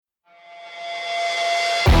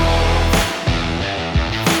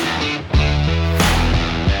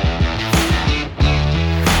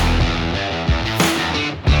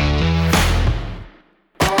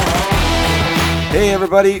Hey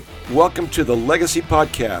everybody, welcome to the Legacy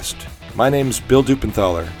Podcast. My name's Bill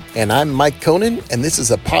Dupenthaler. And I'm Mike Conan, and this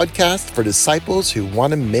is a podcast for disciples who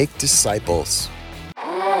want to make disciples.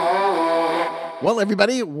 Well,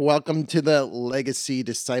 everybody, welcome to the Legacy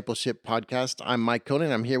Discipleship Podcast. I'm Mike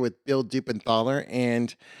Conan. I'm here with Bill Dupenthaler,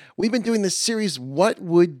 and we've been doing this series, What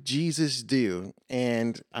Would Jesus Do?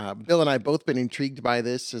 And Bill and I both been intrigued by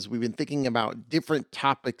this as we've been thinking about different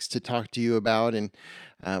topics to talk to you about, and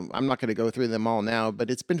I'm not going to go through them all now, but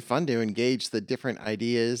it's been fun to engage the different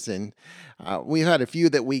ideas, and we've had a few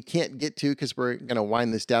that we can't get to because we're going to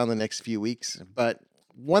wind this down the next few weeks, but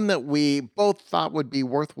one that we both thought would be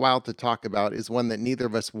worthwhile to talk about is one that neither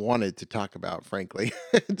of us wanted to talk about, frankly.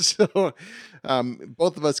 So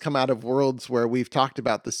both of us come out of worlds where we've talked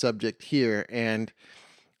about the subject here, and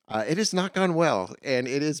it has not gone well, and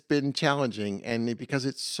it has been challenging, and because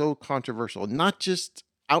it's so controversial, not just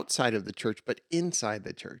outside of the church, but inside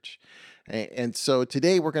the church. And so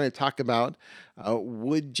today we're going to talk about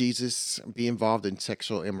would Jesus be involved in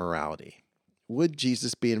sexual immorality? Would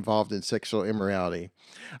Jesus be involved in sexual immorality?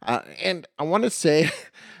 And I want to say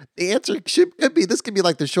the answer could be, this could be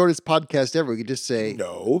like the shortest podcast ever. We could just say,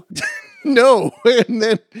 No. no, and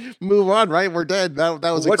then move on, right? We're dead. That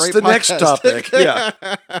was What's a great the podcast. next topic? Yeah.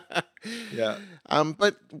 Yeah.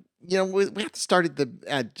 But you know, we have to start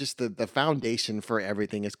at just the foundation for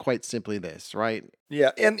everything is quite simply this, right?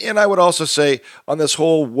 Yeah. And I would also say on this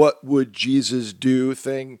whole what would Jesus do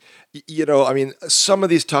thing, I mean, some of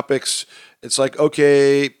these topics, it's like,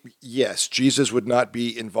 okay, yes, Jesus would not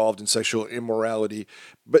be involved in sexual immorality.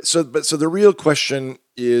 But so the real question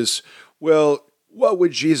is, well, what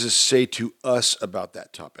would Jesus say to us about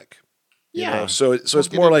that topic? Yeah. So We'll it's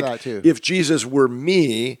get more into like that too. if Jesus were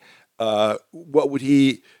me, what would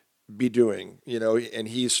he be doing? And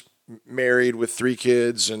he's married with 3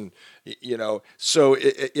 kids, and so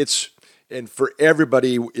it's. And for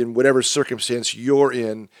everybody in whatever circumstance you're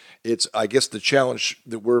in, I guess the challenge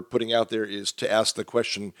that we're putting out there is to ask the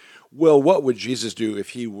question, well, what would Jesus do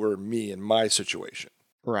if he were me in my situation?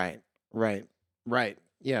 Right.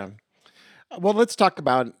 Yeah. Well, let's talk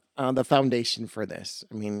about the foundation for this.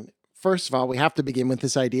 I mean, first of all, we have to begin with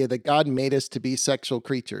this idea that God made us to be sexual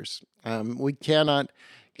creatures. We cannot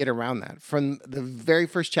get around that. From the very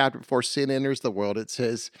first chapter before sin enters the world, it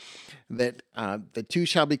says that the two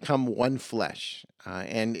shall become one flesh.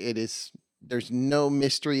 And there's no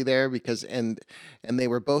mystery there because, and they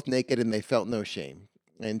were both naked and they felt no shame.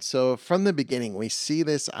 And so from the beginning, we see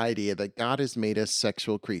this idea that God has made us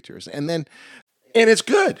sexual creatures. And it's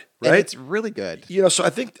good, right? And it's really good. So I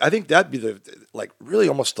think that'd be really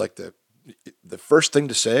almost like the first thing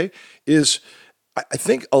to say is I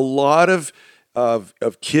think a lot of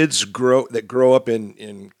kids that grow up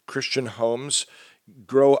in Christian homes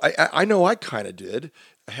I know I kind of did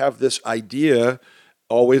have this idea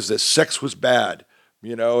always that sex was bad,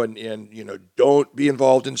 and don't be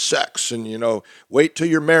involved in sex, and wait till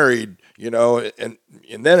you're married,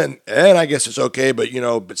 and then I guess it's okay,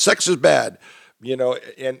 but sex is bad. And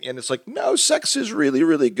it's like, no, sex is really,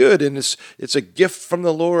 really good. And it's a gift from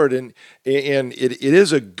the Lord. And it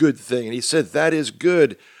is a good thing. And he said, that is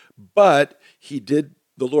good. But the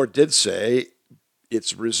Lord did say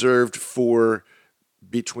it's reserved for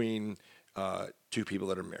between 2 people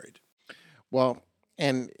that are married. Well,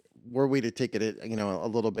 and were we to take it, a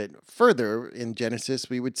little bit further in Genesis,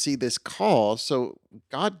 we would see this call. So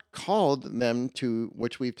God called them to,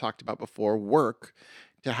 which we've talked about before, work,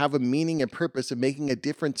 to have a meaning and purpose of making a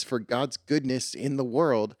difference for God's goodness in the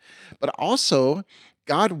world. But also,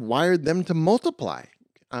 God wired them to multiply.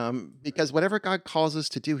 Because whatever God calls us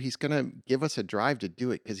to do, he's going to give us a drive to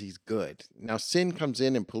do it because he's good. Now, sin comes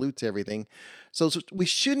in and pollutes everything. So we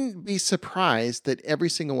shouldn't be surprised that every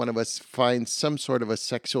single one of us finds some sort of a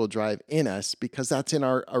sexual drive in us because that's in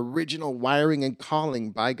our original wiring and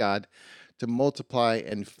calling by God to multiply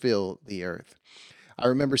and fill the earth. I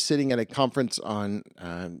remember sitting at a conference on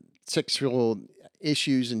sexual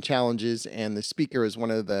issues and challenges, and the speaker is one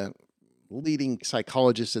of the leading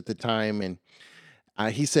psychologists at the time, and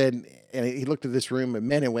he said, and he looked at this room of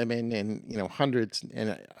men and women and, hundreds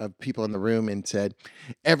of people in the room and said,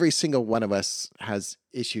 every single one of us has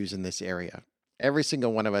issues in this area. Every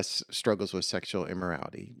single one of us struggles with sexual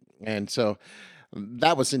immorality. And so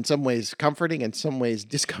that was in some ways comforting, in some ways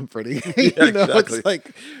discomforting. Yeah, exactly. It's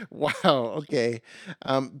like, wow, okay.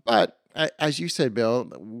 But as you said,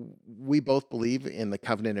 Bill, we both believe in the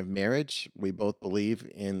covenant of marriage. We both believe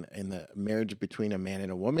in the marriage between a man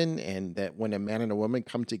and a woman, and that when a man and a woman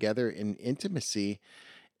come together in intimacy,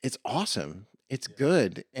 it's awesome. It's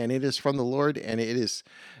good, and it is from the Lord, and it is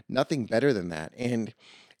nothing better than that. And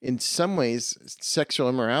in some ways, sexual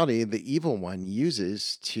immorality, the evil one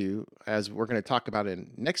uses to, as we're going to talk about in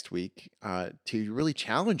next week, to really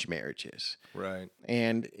challenge marriages. Right.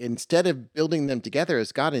 And instead of building them together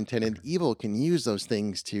as God intended, evil can use those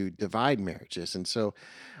things to divide marriages. And so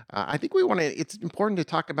I think it's important to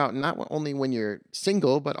talk about not only when you're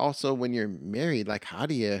single, but also when you're married. Like, how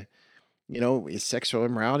do you, is sexual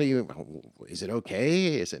immorality, is it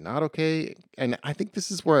okay? Is it not okay? And I think this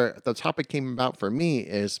is where the topic came about for me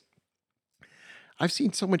is I've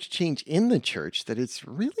seen so much change in the church that it's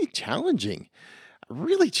really challenging.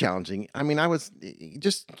 Really challenging. I mean, I was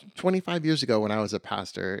just 25 years ago when I was a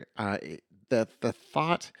pastor. The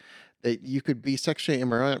thought that you could be sexually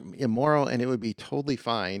immoral and it would be totally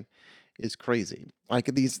fine is crazy. Like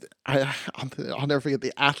I'll never forget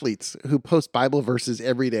the athletes who post Bible verses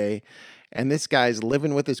every day, and this guy's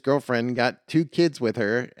living with his girlfriend, got 2 kids with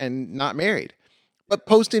her, and not married, but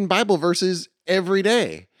posting Bible verses every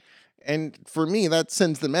day. And for me, that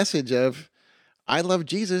sends the message of I love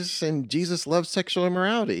Jesus and Jesus loves sexual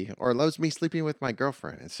immorality or loves me sleeping with my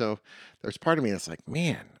girlfriend. And so there's part of me that's like,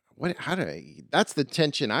 man, that's the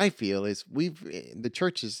tension I feel is the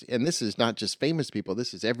church is, and this is not just famous people,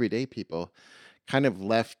 this is everyday people, kind of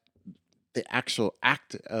left the actual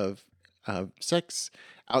act of sex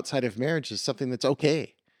outside of marriage is something that's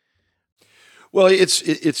okay. Well,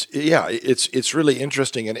 it's really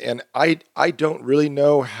interesting, and I don't really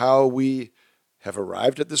know how we have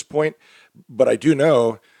arrived at this point, but I do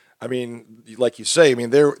know. I mean, like you say, I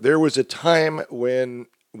mean there was a time when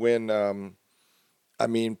I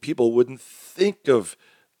mean people wouldn't think of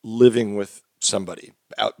living with somebody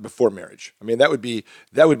out before marriage. I mean that would be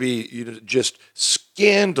just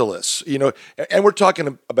scandalous, and we're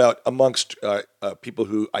talking about amongst people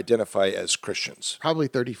who identify as Christians. Probably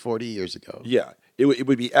 30, 40 years ago. Yeah, it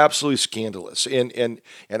would be absolutely scandalous, and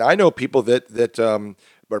I know people that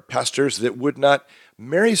are pastors that would not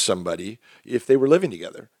marry somebody if they were living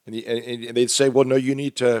together, and they'd say, well, no, you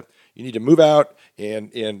need to move out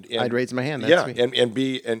I'd and raise my hand. That's yeah,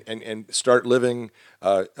 me. and start living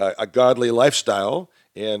a godly lifestyle,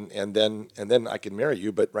 and then I can marry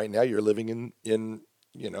you, but right now you're living in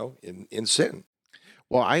sin.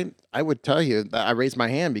 Well, I would tell you that I raised my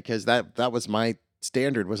hand because that was my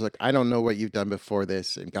standard was like, I don't know what you've done before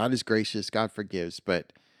this, and God is gracious, God forgives,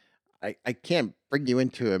 but I can't bring you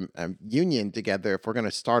into a union together if we're going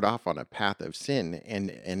to start off on a path of sin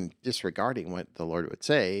and disregarding what the Lord would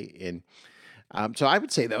say. And so I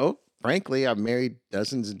would say, though, frankly, I've married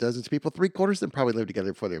dozens and dozens of people. 3/4 of them probably lived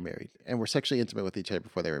together before they were married and were sexually intimate with each other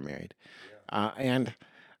before they were married. And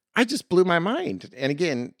I just blew my mind. And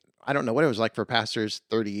again, I don't know what it was like for pastors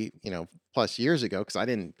 30, plus years ago, because I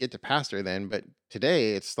didn't get to pastor then. But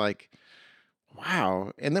today it's like,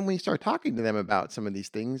 wow. And then when you start talking to them about some of these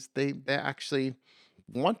things, they actually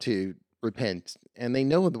want to repent and they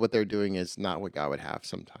know that what they're doing is not what God would have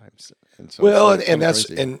sometimes. And so it's Well, like and kind of that's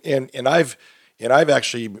crazy. and I've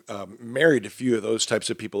actually married a few of those types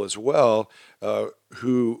of people as well,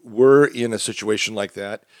 who were in a situation like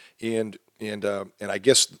that, and I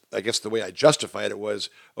guess the way I justified it was,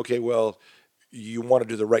 okay, well, you want to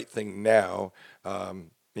do the right thing now,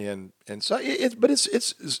 and so but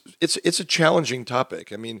it's a challenging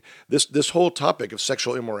topic. I mean, this whole topic of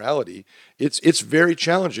sexual immorality, it's very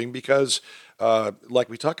challenging because, like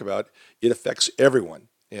we talk about, it affects everyone.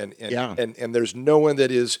 Yeah. And there's no one that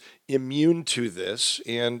is immune to this,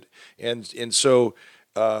 and so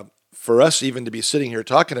for us even to be sitting here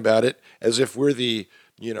talking about it as if we're the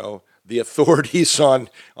authorities on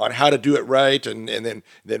how to do it right, and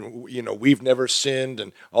then we've never sinned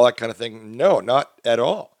and all that kind of thing. No, not at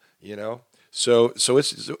all. So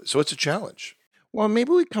it's a challenge. Well,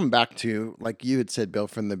 maybe we come back to, like you had said, Bill,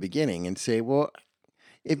 from the beginning and say, well,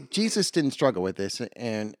 if Jesus didn't struggle with this,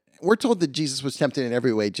 and we're told that Jesus was tempted in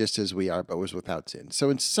every way just as we are, but was without sin.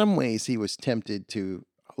 So in some ways, he was tempted to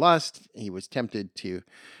lust, he was tempted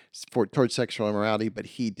towards sexual immorality, but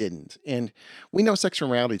he didn't. And we know sexual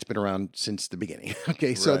immorality has been around since the beginning.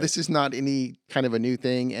 Okay, so Right. this is not any kind of a new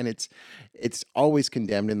thing, and it's always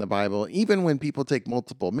condemned in the Bible. Even when people take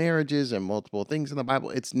multiple marriages and multiple things in the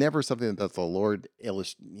Bible, it's never something that the Lord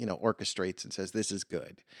orchestrates and says this is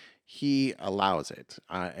good. He allows it,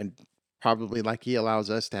 and probably like he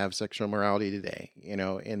allows us to have sexual morality today.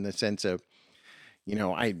 In the sense of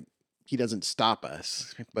I he doesn't stop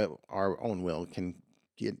us, but our own will can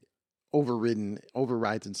get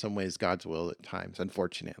overrides in some ways God's will at times,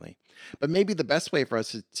 unfortunately. But maybe the best way for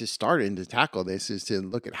us to start and to tackle this is to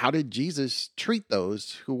look at how did Jesus treat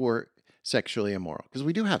those who were sexually immoral? Because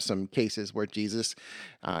we do have some cases where Jesus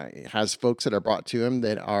has folks that are brought to him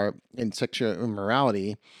that are in sexual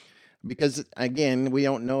immorality, Because again, we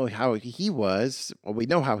don't know how he was. Well, we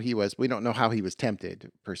know how he was. We don't know how he was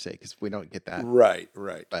tempted per se, because we don't get that. Right,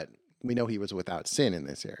 right. But we know he was without sin in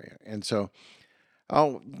this area. And so,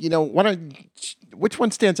 oh, you know, what are, which one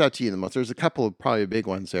stands out to you the most? There's a couple of probably big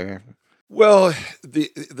ones there. Well,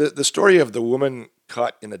 the story of the woman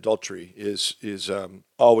caught in adultery is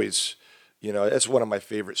always, that's one of my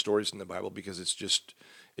favorite stories in the Bible because it's just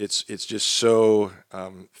so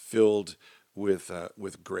filled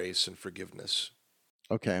with grace and forgiveness.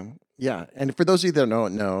 Okay. Yeah. And for those of you that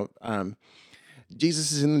don't know,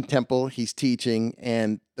 Jesus is in the temple, he's teaching,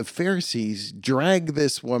 and the Pharisees drag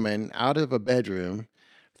this woman out of a bedroom,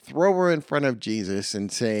 throw her in front of Jesus,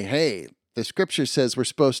 and say, hey, the scripture says we're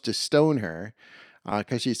supposed to stone her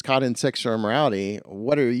because she's caught in sexual immorality.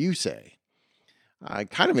 What do you say?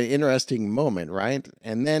 Kind of an interesting moment, right?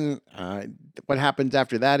 And then what happens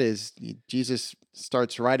after that is Jesus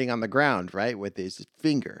starts writing on the ground, right, with his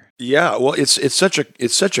finger. Yeah, well, it's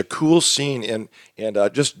such a cool scene,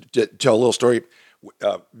 and just to tell a little story,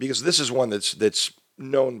 because this is one that's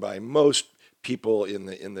known by most people in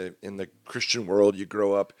the Christian world. You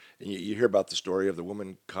grow up and you hear about the story of the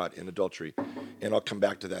woman caught in adultery, and I'll come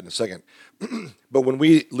back to that in a second. But when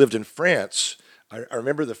we lived in France, I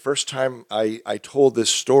remember the first time I told this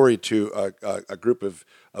story to a group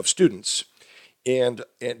of students, and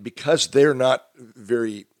because they're not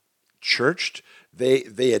very churched, they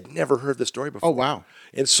had never heard the story Oh, before, wow.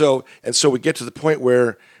 and so we get to the point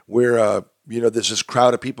where there's this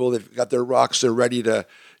crowd of people that got their rocks, they're ready to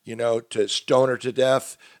stone her to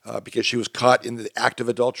death because she was caught in the act of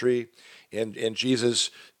adultery, and Jesus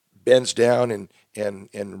bends down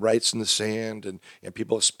and writes in the sand, and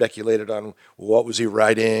people have speculated on what was he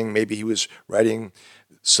writing. Maybe he was writing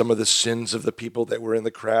some of the sins of the people that were in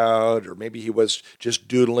the crowd, or maybe he was just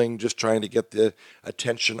doodling, just trying to get the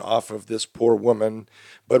attention off of this poor woman.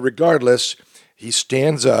 But regardless, he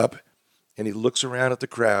stands up and he looks around at the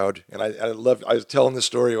crowd. And I was telling this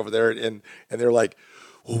story over there, and they're like,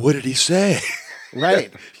 well, what did he say?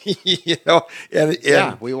 Right. you know, and,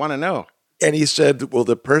 Yeah, and we want to know. and he said, well,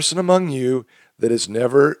 the person among you that has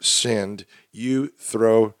never sinned, you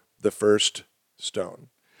throw the first stone.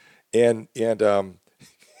 And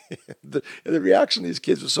the reaction of these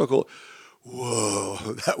kids was so cool.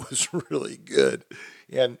 Whoa, that was really good.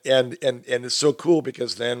 And it's so cool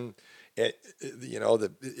because then,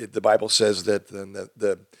 the Bible says that then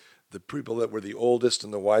the people that were the oldest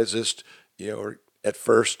and the wisest, were, at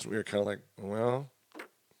first we were kind of like, well,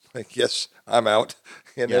 I guess I'm out.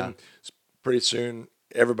 And Yeah. then pretty soon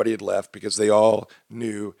everybody had left because they all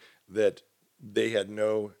knew that they had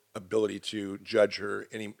no ability to judge her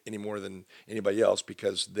any more than anybody else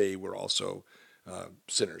because they were also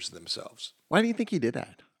sinners themselves. Why do you think he did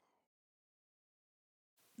that?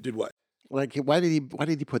 Did what? Like, why did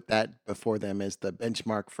he put that before them as the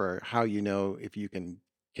benchmark for how you know if you can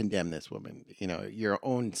condemn this woman? You know, your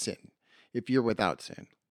own sin, if you're without sin.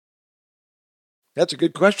 That's a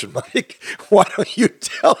good question, Mike. Why don't you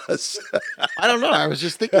tell us? I don't know. I was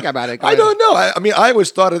just thinking about it, I going, don't know. I mean, I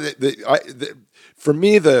always thought of for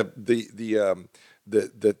me, the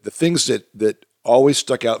things that always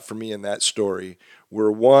stuck out for me in that story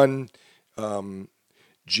were one,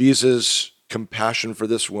 Jesus' compassion for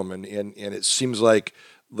this woman, and it seems like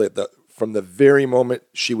from the very moment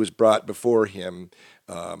she was brought before him,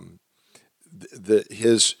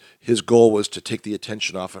 his goal was to take the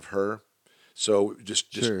attention off of her. So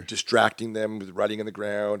just sure. distracting them with writing on the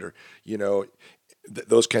ground, or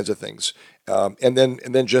those kinds of things, and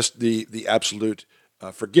then just the absolute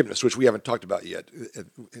forgiveness, which we haven't talked about yet.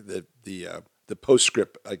 The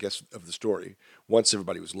postscript, I guess, of the story once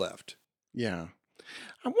everybody was left. Yeah.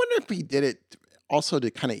 I wonder if he did it also to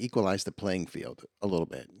kind of equalize the playing field a little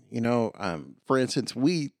bit. For instance,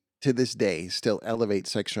 we to this day still elevate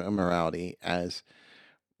sexual immorality as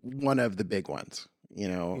one of the big ones, you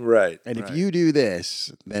know. Right, And if right. you do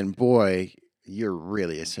this, then boy, you're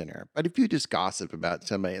really a sinner. But if you just gossip about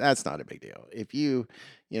somebody, that's not a big deal. If I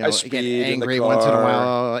get speed in the angry once in a car.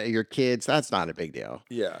 while at your kids, that's not a big deal.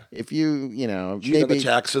 Yeah, If you, cheat on the maybe,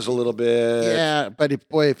 taxes a little bit. yeah, but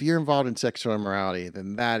if you're involved in sexual immorality,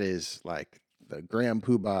 then that is like the grand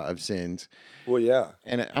poobah of sins. Well, yeah.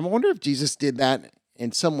 And I wonder if Jesus did that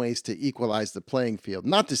in some ways to equalize the playing field.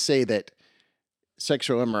 Not to say that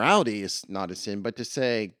sexual immorality is not a sin, but to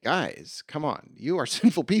say, guys, come on, you are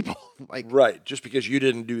sinful people. Like, Right. Just because you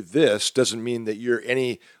didn't do this doesn't mean that you're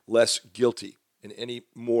any less guilty and any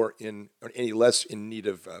more in or any less in need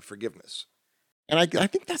of forgiveness. and I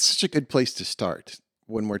think that's such a good place to start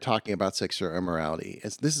when we're talking about sexual immorality.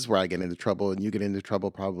 As this is where I get into trouble, and you get into trouble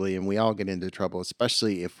probably, and we all get into trouble,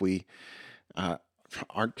 especially if we uh,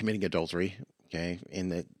 aren't committing adultery, okay, in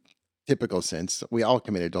the typical sense. We all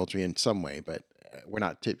commit adultery in some way, but we're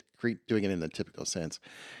not doing it in the typical sense.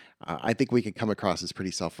 I think we can come across as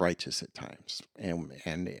pretty self-righteous at times,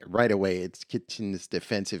 and right away it's in this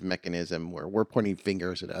defensive mechanism where we're pointing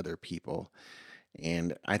fingers at other people.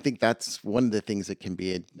 And I think that's one of the things that can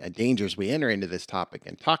be a danger as we enter into this topic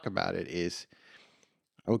and talk about it is,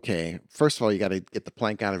 okay, first of all, you got to get the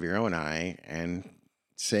plank out of your own eye and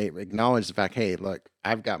acknowledge the fact, hey, look,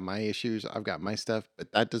 I've got my issues, I've got my stuff,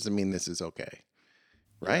 but that doesn't mean this is okay,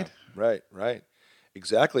 Yeah, right? right, right.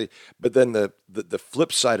 Exactly. But then the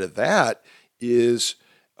flip side of that is,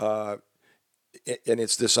 uh, and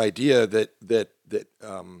it's this idea that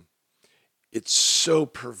it's so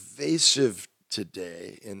pervasive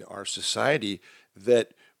today in our society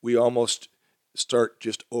that we almost start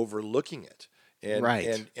just overlooking it and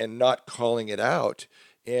Right. and not calling it out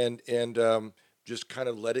and just kind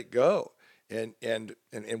of let it go. And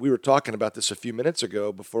we were talking about this a few minutes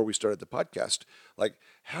ago before we started the podcast. Like,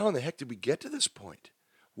 how in the heck did we get to this point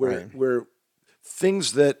where Right.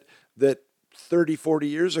 things that 30, 40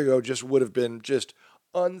 years ago just would have been just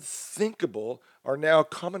unthinkable are now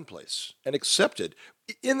commonplace and accepted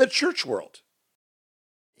in the church world?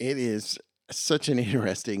 It is such an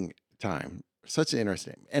interesting time. Such an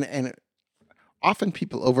interesting. And often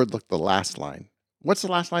people overlook the last line. What's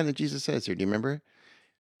the last line that Jesus says here? Do you remember?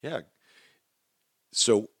 Yeah.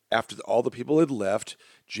 So after all the people had left,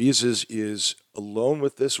 Jesus is alone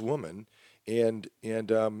with this woman, and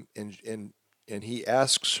he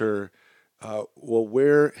asks her, "Well,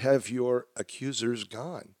 where have your accusers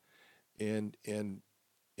gone?" And and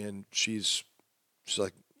she's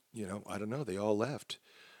like, I don't know. They all left.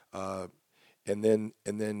 Uh, and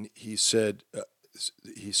then he said,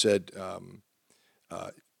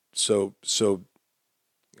 so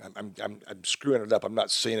I'm screwing it up. I'm not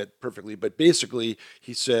saying it perfectly, but basically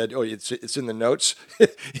he said, "Oh, it's in the notes.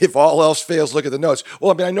 If all else fails, look at the notes."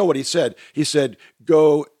 Well, I mean, I know what he said. He said,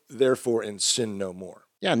 "Go therefore and sin no more."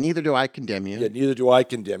 Yeah, neither do I condemn Yeah, you. neither do I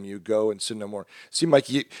condemn you. Go and sin no more. See, Mike,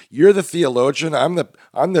 you're the theologian. I'm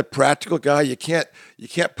the practical guy. You can't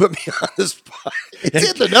put me on the spot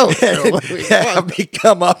It's and, in the notes. and, So, and have me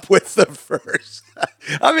come up with the verse.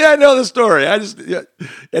 I mean, I know the story.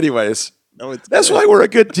 Anyways, no, it's that's good. why we're a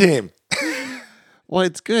good team. Well,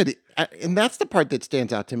 it's good. And that's the part that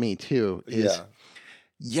stands out to me too is Yeah,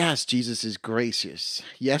 yes, Jesus is gracious.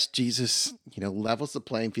 Yes, Jesus, levels the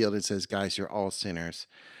playing field and says, guys, you're all sinners.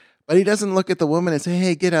 But he doesn't look at the woman and say,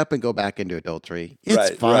 hey, get up and go back into adultery. It's right,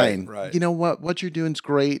 right, fine. right. You know what? What you're doing's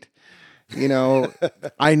great. You know,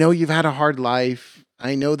 I know you've had a hard life.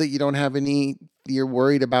 I know that you don't have you're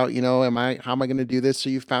worried about, how am I going to do this? So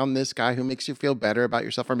you found this guy who makes you feel better about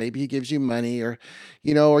yourself, or maybe he gives you money, or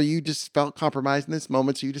you just felt compromised in this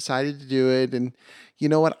moment. So you decided to do it. And you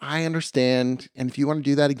know what? I understand. And if you want to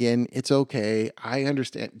do that again, it's okay. I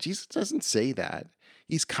understand. Jesus doesn't say that.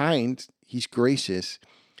 He's kind, he's gracious,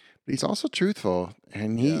 but he's also truthful.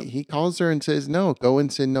 And Yeah, he calls her and says, no, go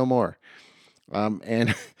and sin no more.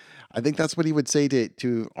 And I think that's what he would say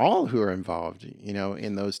to all who are involved,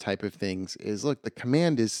 in those type of things is look, the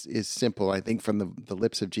command is simple. I think from the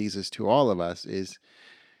lips of Jesus to all of us is,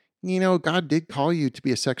 God did call you to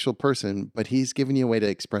be a sexual person, but he's given you a way to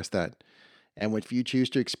express that. And if you choose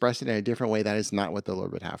to express it in a different way, that is not what the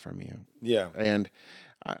Lord would have from you. yeah, And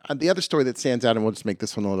the other story that stands out, and we'll just make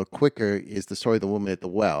this one a little quicker, is the story of the woman at the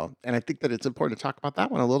well. And I think that it's important to talk about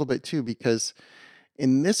that one a little bit too, because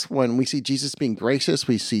in this one, we see Jesus being gracious,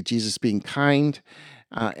 we see Jesus being kind,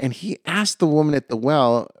 and he asked the woman at the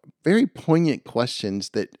well very poignant questions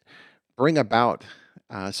that bring about.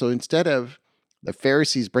 So instead of the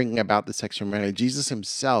Pharisees bringing about the sexual morality, Jesus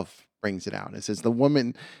himself brings it out. It says, "The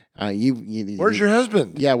woman, where's your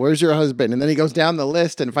husband? yeah, where's your husband?" And then he goes down the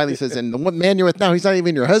list and finally says, "And the one man you're with now, he's not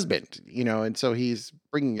even your husband." And so he's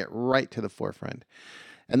bringing it right to the forefront.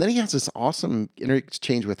 And then he has this awesome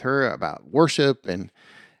exchange with her about worship and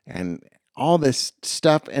all this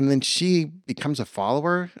stuff. And then she becomes a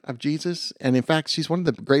follower of Jesus. And in fact, she's one of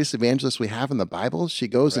the greatest evangelists we have in the Bible. She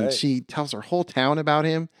goes and Right. she tells her whole town about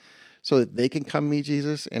him so that they can come meet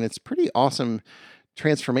Jesus. And it's pretty awesome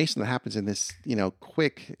transformation that happens in this,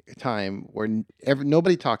 quick time where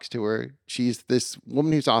nobody talks to her. She's this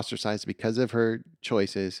woman who's ostracized because of her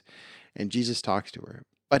choices, and Jesus talks to her.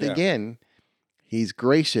 But Yeah. again, he's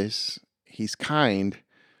gracious, he's kind,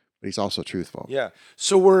 but he's also truthful. Yeah.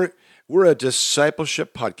 So we're a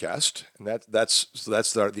discipleship podcast, and that's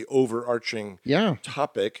the overarching Yeah.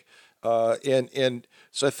 topic. And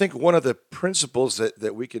so I think one of the principles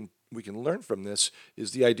that we can learn from this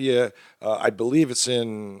is the idea. I believe it's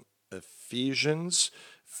in Ephesians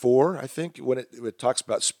 4, I think, when it talks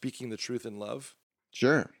about speaking the truth in love.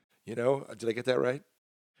 Sure. Did I get that right?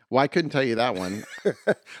 Well, I couldn't tell you that one.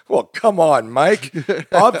 Well, come on, Mike.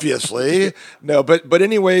 Obviously, no, but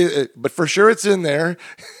anyway, but for sure it's in there.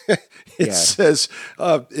 It Yeah. says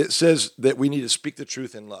that we need to speak the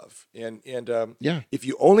truth in love, and Yeah. if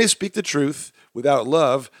you only speak the truth without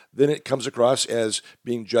love, then it comes across as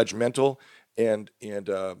being judgmental and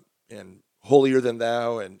holier than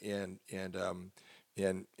thou, and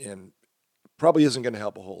probably isn't going to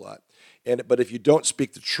help a whole lot. But if you don't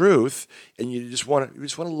speak the truth and you just want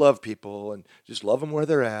to love people and just love them where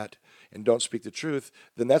they're at and don't speak the truth,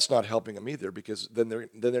 then that's not helping them either, because then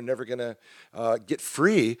they're never going to get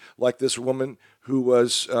free, like this woman who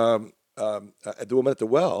was the woman at the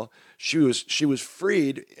well. She was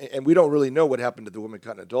freed, and we don't really know what happened to the woman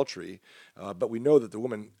caught in adultery, but we know that the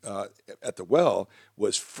woman at the well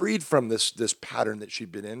was freed from this pattern that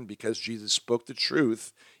she'd been in because Jesus spoke the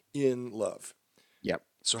truth in love. Yep.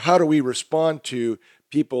 So how do we respond to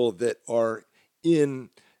people that are in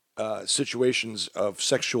situations of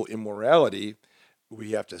sexual immorality?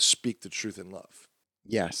 We have to speak the truth in love.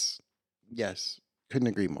 Yes. Yes. Couldn't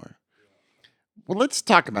agree more. Well, let's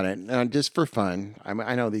talk about it just for fun.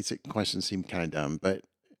 I know these questions seem kind of dumb, but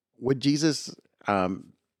would Jesus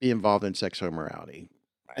be involved in sexual immorality?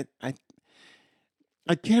 I, I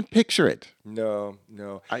I can't picture it. No,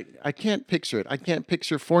 no. I can't picture it. I can't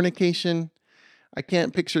picture fornication. I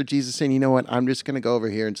can't picture Jesus saying, you know what, I'm just going to go over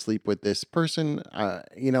here and sleep with this person. Like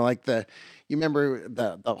you remember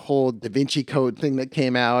the whole Da Vinci Code thing that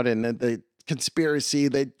came out, and the conspiracy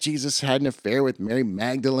that Jesus had an affair with Mary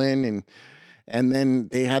Magdalene, and then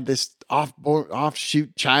they had this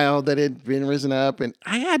offshoot child that had been risen up. And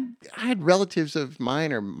I had relatives of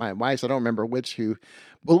mine or my wife's, I don't remember which, who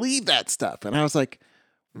believed that stuff. And I was like,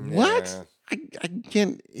 what? Yeah, I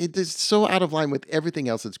can't. It is so out of line with everything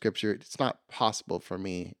else in Scripture. It's not possible for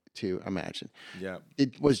me to imagine. yeah,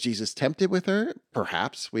 Was Jesus tempted with her?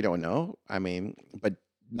 Perhaps, we don't know. I mean, but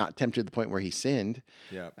not tempted to the point where he sinned.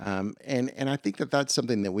 yeah. And I think that that's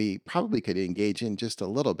something that we probably could engage in just a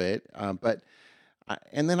little bit.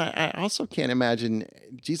 And then I also can't imagine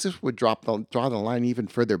Jesus would draw the line even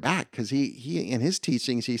further back, because he in his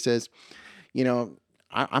teachings he says, you know,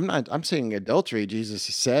 I'm saying adultery, Jesus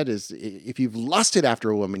said, is if you've lusted after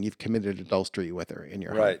a woman, you've committed adultery with her in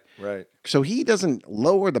your heart. Right, right. So he doesn't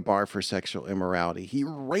lower the bar for sexual immorality. He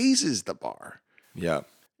raises the bar. Yeah,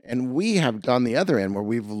 And we have done the other end where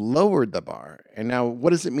we've lowered the bar. And now what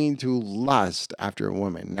does it mean to lust after a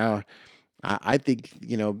woman? Now, I think,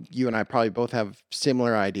 you and I probably both have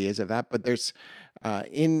similar ideas of that, but there's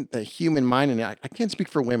in the human mind, and I can't speak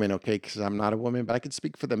for women, okay, because I'm not a woman, but I can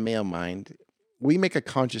speak for the male mind. We make a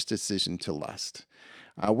conscious decision to lust.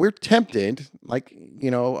 We're tempted, like,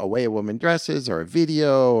 a way a woman dresses or a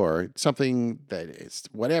video or something that is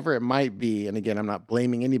whatever it might be. And again, I'm not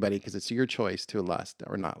blaming anybody because it's your choice to lust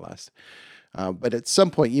or not lust. But at some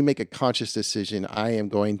point, you make a conscious decision. I am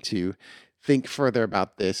going to think further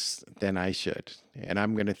about this than I should. And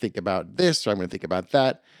I'm going to think about this, or I'm going to think about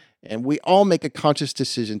that. And we all make a conscious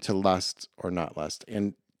decision to lust or not lust.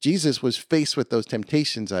 And Jesus was faced with those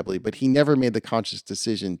temptations, I believe, but he never made the conscious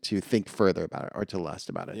decision to think further about it or to lust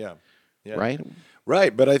about it. yeah, yeah. Right?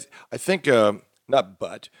 Right, but I think not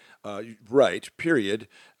but right. Period.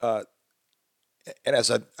 And as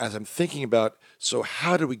I'm thinking about, so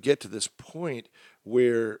how do we get to this point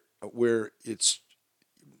where it's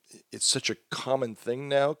such a common thing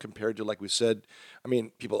now compared to, like we said, I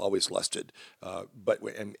mean, people always lusted,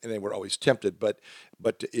 and they were always tempted, but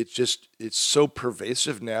it's so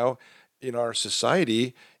pervasive now in our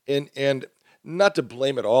society, and not to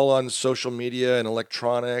blame it all on social media and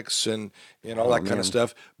electronics and all Oh, that kind of man.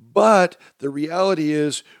 stuff, but the reality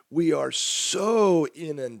is we are so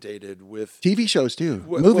inundated with TV shows too,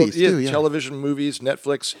 well, movies yeah, too. Yeah. television, movies,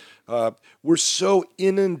 Netflix. We're so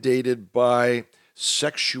inundated by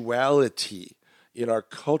sexuality in our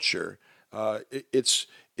culture.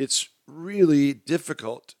 It's really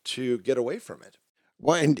difficult to get away from it.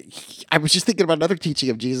 Well, and I was just thinking about another teaching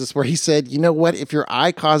of Jesus where he said, you know what? If your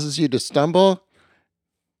eye causes you to stumble,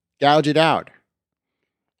 gouge it out.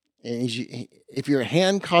 And if your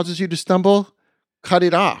hand causes you to stumble, cut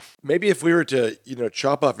it off. Maybe if we were to,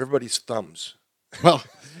 chop off everybody's thumbs, Well,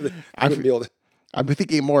 we wouldn't I've, be able to. I'm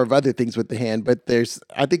thinking more of other things with the hand, but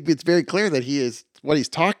I think it's very clear that what he's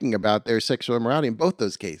talking about there is sexual immorality in both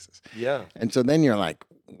those cases. Yeah, And so then you're like,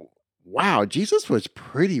 wow, Jesus was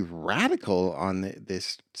pretty radical on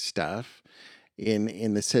this stuff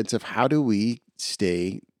in the sense of how do we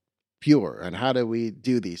stay pure and how do we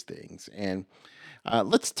do these things. And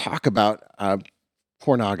let's talk about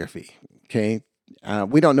pornography. Okay.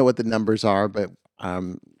 We don't know what the numbers are, but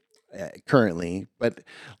currently, but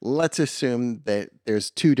let's assume that there's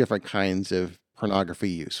two different kinds of pornography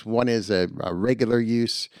use. One is a regular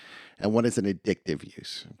use, and one is an addictive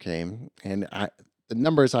use. Okay, and the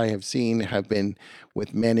numbers I have seen have been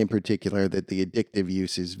with men in particular that the addictive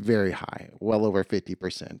use is very high, well over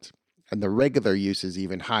 50%. And the regular use is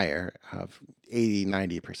even higher, of 80,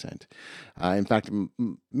 90%. In fact,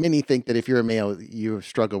 many think that if you're a male, you have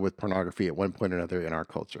struggled with pornography at one point or another in our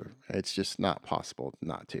culture. It's just not possible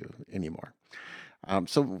not to anymore.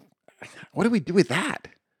 So, what do we do with that?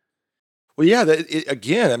 Well, yeah.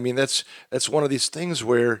 Again, I mean, that's one of these things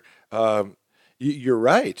where you're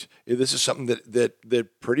right. This is something that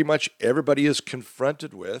pretty much everybody is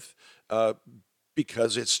confronted with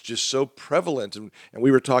because it's just so prevalent. And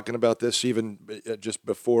we were talking about this even just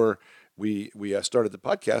before we started the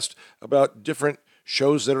podcast about different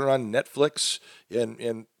shows that are on Netflix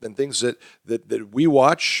and things that we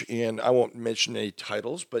watch. And I won't mention any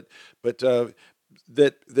titles, but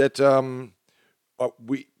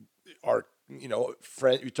we are,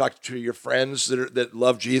 friend, you talk to your friends that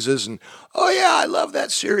love Jesus, and oh yeah, I love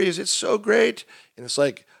that series, it's so great. And it's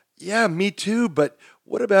like, yeah, me too, but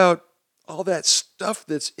what about all that stuff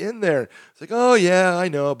that's in there? It's like, oh yeah, I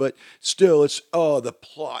know, but still, it's, oh, the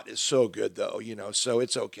plot is so good though, so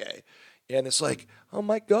it's okay. And it's like, oh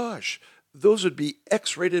my gosh, those would be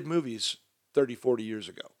X-rated movies 30, 40 years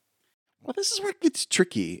ago. Well, this is where it gets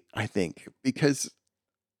tricky, I think, because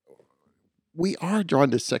we are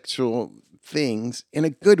drawn to sexual things in a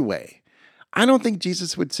good way. I don't think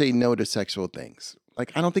Jesus would say no to sexual things.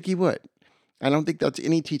 Like, I don't think he would. I don't think that's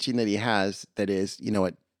any teaching that he has that is, you know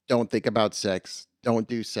what, don't think about sex, don't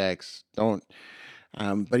do sex, don't.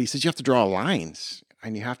 But he says you have to draw lines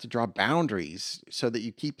and you have to draw boundaries so that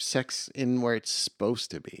you keep sex in where it's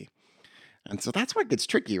supposed to be. And so that's what gets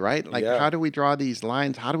tricky, right? Like, Yeah. how do we draw these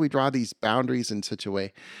lines? How do we draw these boundaries in such a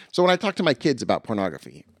way? So when I talk to my kids about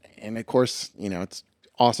pornography, and of course, it's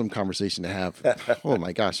awesome conversation to have. Oh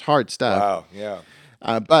my gosh, hard stuff. Wow.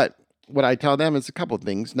 Yeah. But what I tell them is a couple of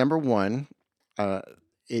things. Number one, uh,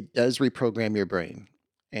 it does reprogram your brain,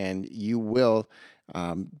 and you will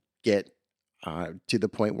get to the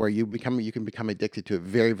point where you can become addicted to it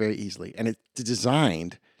very, very easily, and it's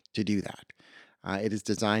designed to do that. It is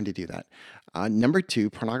designed to do that. Number two,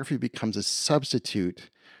 pornography becomes a substitute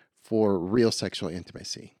for real sexual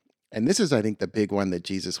intimacy. And this is, I think, the big one that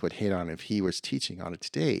Jesus would hit on if he was teaching on it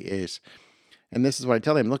today is, and this is what I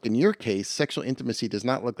tell him, look, in your case, sexual intimacy does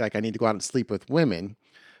not look like I need to go out and sleep with women,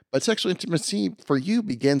 but sexual intimacy for you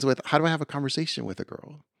begins with, how do I have a conversation with a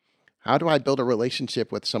girl? How do I build a relationship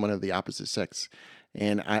with someone of the opposite sex?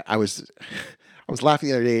 And I was I was laughing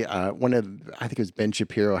the other day. I think it was Ben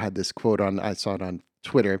Shapiro had this quote on. I saw it on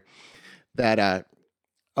Twitter that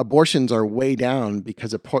abortions are way down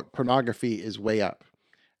because of pornography is way up.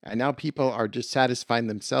 And now people are just satisfying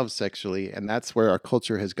themselves sexually, and that's where our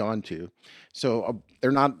culture has gone to. So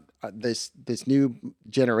they're not this new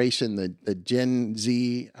generation, the Gen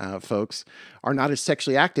Z folks, are not as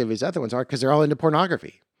sexually active as other ones are because they're all into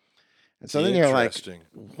pornography. And so then you're like, Interesting.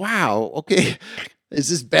 wow, okay, is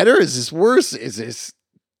this better? Is this worse? Is this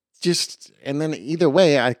just, and then either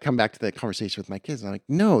way, I come back to the conversation with my kids. And I'm like,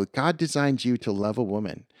 no, God designed you to love a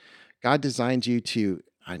woman. God designed you to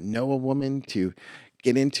know a woman, to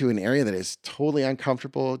get into an area that is totally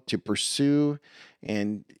uncomfortable, to pursue.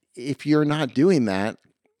 And if you're not doing that,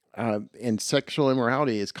 and sexual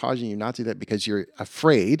immorality is causing you not to do that because you're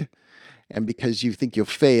afraid and because you think you'll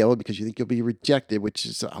fail, because you think you'll be rejected, which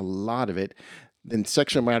is a lot of it, then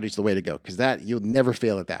sexual immorality is the way to go because that you'll never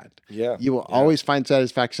fail at that. Yeah. You will Yeah. always find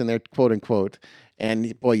satisfaction there, quote unquote.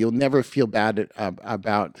 And boy, you'll never feel bad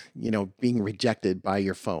about being rejected by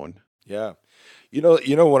your phone. Yeah.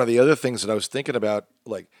 One of the other things that I was thinking about,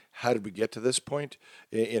 like, how did we get to this point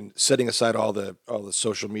in setting aside all the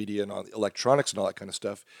social media and all the electronics and all that kind of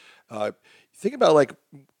stuff? Think about like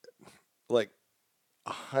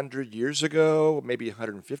 100 years ago, maybe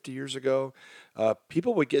 150 years ago,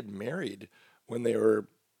 people would get married when they were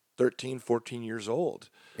 13, 14 years old,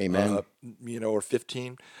 uh, Amen. or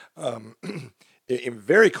 15.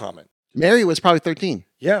 Very common. Mary was probably 13.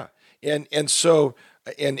 Yeah, and so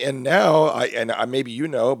and now I maybe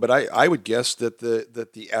but I would guess that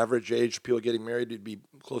the average age of people getting married would be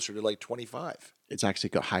closer to like 25, It's actually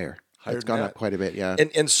got higher. higher It's than gone up that. quite a bit. Yeah.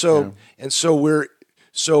 And Yeah. so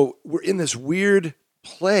we're in this weird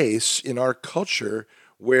place in our culture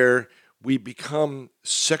where we become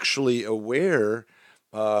sexually aware.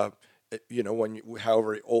 When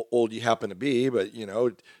however old you happen to be, but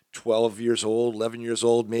 12 years old, 11 years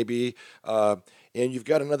old, maybe, uh, and you've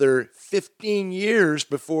got another 15 years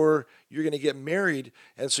before you're going to get married,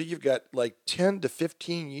 and so you've got like 10 to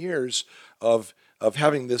 15 years of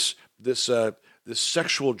having this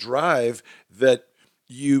sexual drive that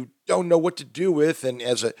you don't know what to do with. And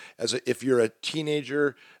if you're a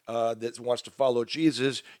teenager that wants to follow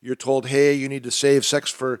Jesus, you're told, hey, you need to save sex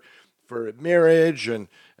for marriage, and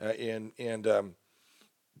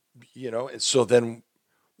so then,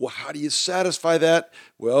 well, how do you satisfy that?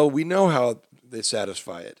 Well, we know how they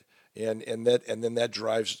satisfy it, and then that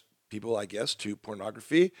drives people, I guess, to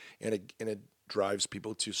pornography, and it drives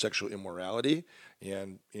people to sexual immorality,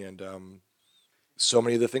 and so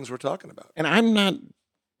many of the things we're talking about. And I'm not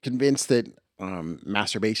convinced that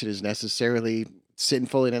masturbation is necessarily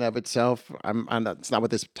sinful in and of itself. I'm not, it's not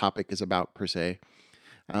what this topic is about per se.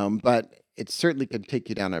 But it certainly could take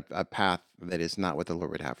you down a path that is not what the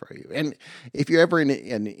Lord would have for you. And if you're ever in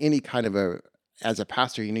any kind of as a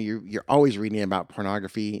pastor, you're always reading about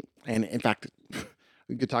pornography. And in fact,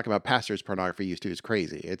 we could talk about pastors' pornography use too. It's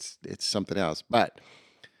crazy. It's something else. But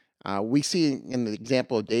we see in the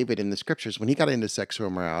example of David in the scriptures when he got into sexual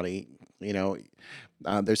immorality. You know,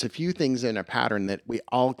 there's a few things in a pattern that we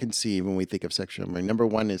all can see when we think of sexual immorality. Number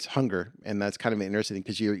one is hunger, and that's kind of interesting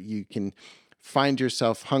because you can find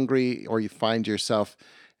yourself hungry, or you find yourself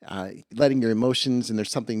letting your emotions, and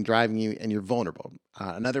there's something driving you, and you're vulnerable.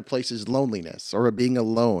 Another place is loneliness or being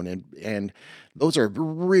alone, and those are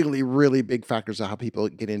really, really big factors of how people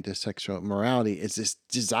get into sexual immorality. Is this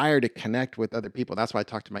desire to connect with other people? That's why I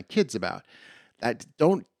talk to my kids about that.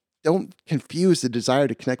 Don't confuse the desire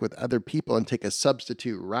to connect with other people and take a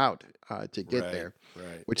substitute route to get Right, there,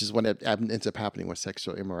 right. which is what ends up happening with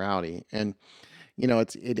sexual immorality. And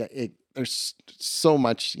it there's so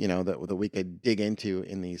much that we could dig into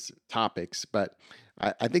in these topics, but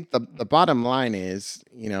I think the bottom line is,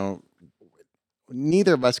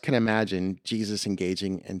 neither of us can imagine Jesus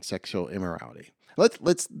engaging in sexual immorality.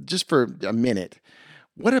 Let's just for a minute.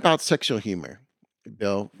 What about sexual humor,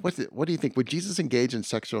 Bill? What do you think? Would Jesus engage in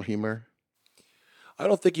sexual humor? I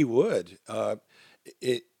don't think he would.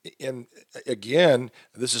 It, and again,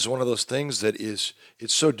 this is one of those things that it's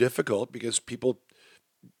so difficult because people,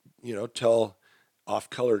 tell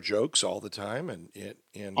off-color jokes all the time, and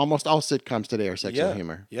Almost all sitcoms today are sexual yeah,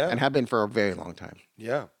 humor yeah, and have been for a very long time.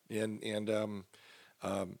 yeah,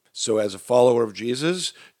 so as a follower of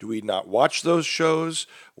Jesus, do we not watch those shows,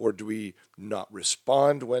 or do we not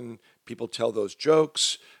respond when people tell those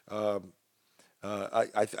jokes? I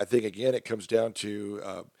think again it comes down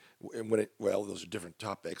to well, those are different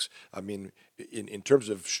topics. I mean, in terms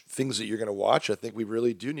of things that you're going to watch, I think we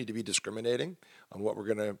really do need to be discriminating on what we're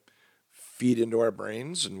going to feed into our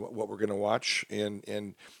brains and what we're going to watch. And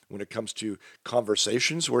when it comes to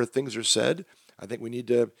conversations where things are said, I think we need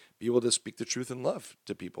to be able to speak the truth in love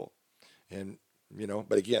to people. And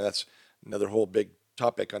but again, that's another whole big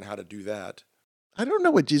topic on how to do that. I don't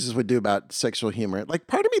know what Jesus would do about sexual humor. Like,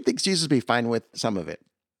 part of me thinks Jesus would be fine with some of it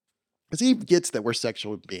because he gets that we're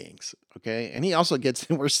sexual beings, okay? And he also gets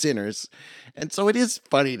that we're sinners. And so it is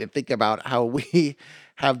funny to think about how we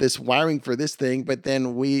have this wiring for this thing, but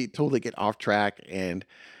then we totally get off track. And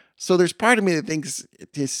so there's part of me that thinks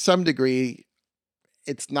to some degree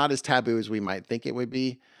it's not as taboo as we might think it would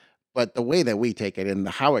be. But the way that we take it and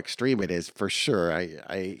how extreme it is, for sure,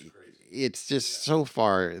 it's just so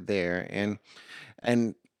far there. And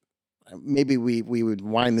maybe we would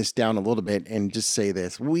wind this down a little bit and just say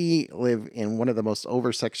this: we live in one of the most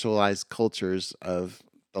over sexualized cultures of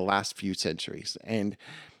the last few centuries, and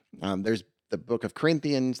there's the book of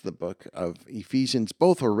Corinthians, the book of Ephesians.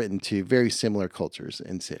 Both were written to very similar cultures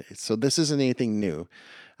and cities, so this isn't anything new.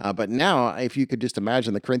 But now, if you could just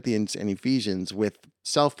imagine the Corinthians and Ephesians with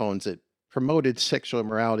cell phones that promoted sexual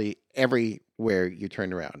immorality everywhere you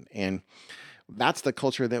turned around, and that's the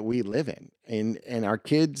culture that we live in. And our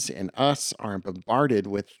kids and us are bombarded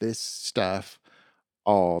with this stuff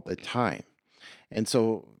all the time. And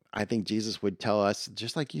so I think Jesus would tell us,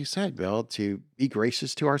 just like you said, Bill, to be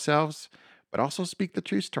gracious to ourselves, but also speak the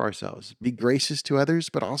truth to ourselves. Be gracious to others,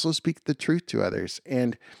 but also speak the truth to others.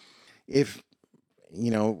 And if,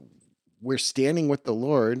 you know, we're standing with the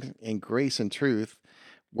Lord in grace and truth,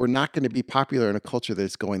 we're not going to be popular in a culture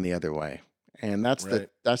that's going the other way. And Right.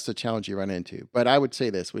 that's the challenge you run into. But I would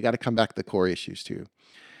say this: we got to come back to the core issues too.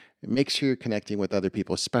 Make sure you're connecting with other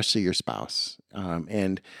people, especially your spouse. And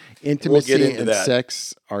And we'll get intimacy into and that.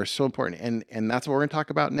 sex are so important. And that's what we're going to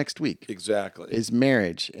talk about next week Exactly. is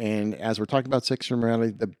marriage. And as we're talking about sexual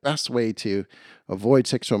immorality, the best way to avoid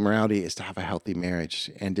sexual immorality is to have a healthy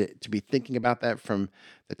marriage and to be thinking about that from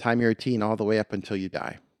the time you're a teen all the way up until you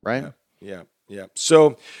die, right? Yeah. Yeah. Yeah.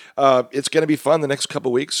 So it's going to be fun the next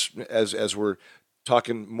couple weeks as we're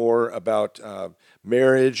talking more about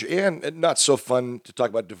marriage and not so fun to talk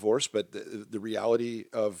about divorce, but the reality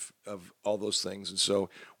of all those things. And so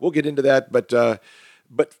we'll get into that.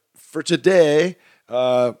 But for today,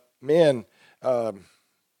 man.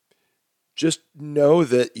 Just know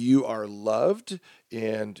that you are loved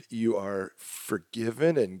and you are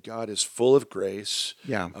forgiven, and God is full of grace.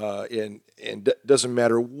 Yeah. And doesn't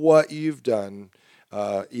matter what you've done,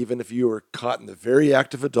 even if you were caught in the very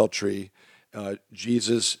act of adultery,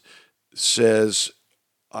 Jesus says,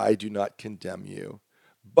 "I do not condemn you,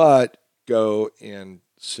 but go and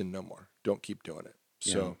sin no more. Don't keep doing it."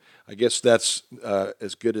 Yeah. So I guess that's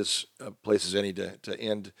as good as a place as any to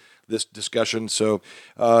end this discussion. So,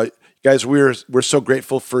 guys, we're so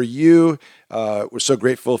grateful for you. We're so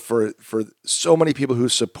grateful for so many people who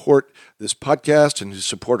support this podcast and who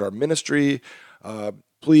support our ministry.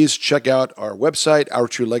 Please check out our website,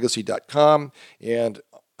 ourtruelegacy.com, and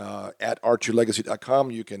at r2legacy.com,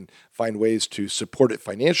 you can find ways to support it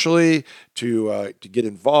financially, to get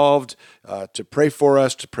involved, to pray for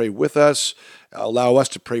us, to pray with us, allow us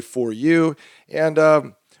to pray for you, and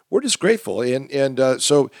we're just grateful.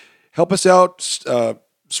 So help us out,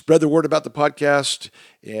 spread the word about the podcast,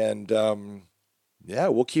 and yeah,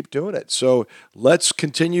 we'll keep doing it. So let's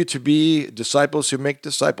continue to be disciples who make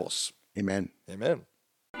disciples. Amen. Amen.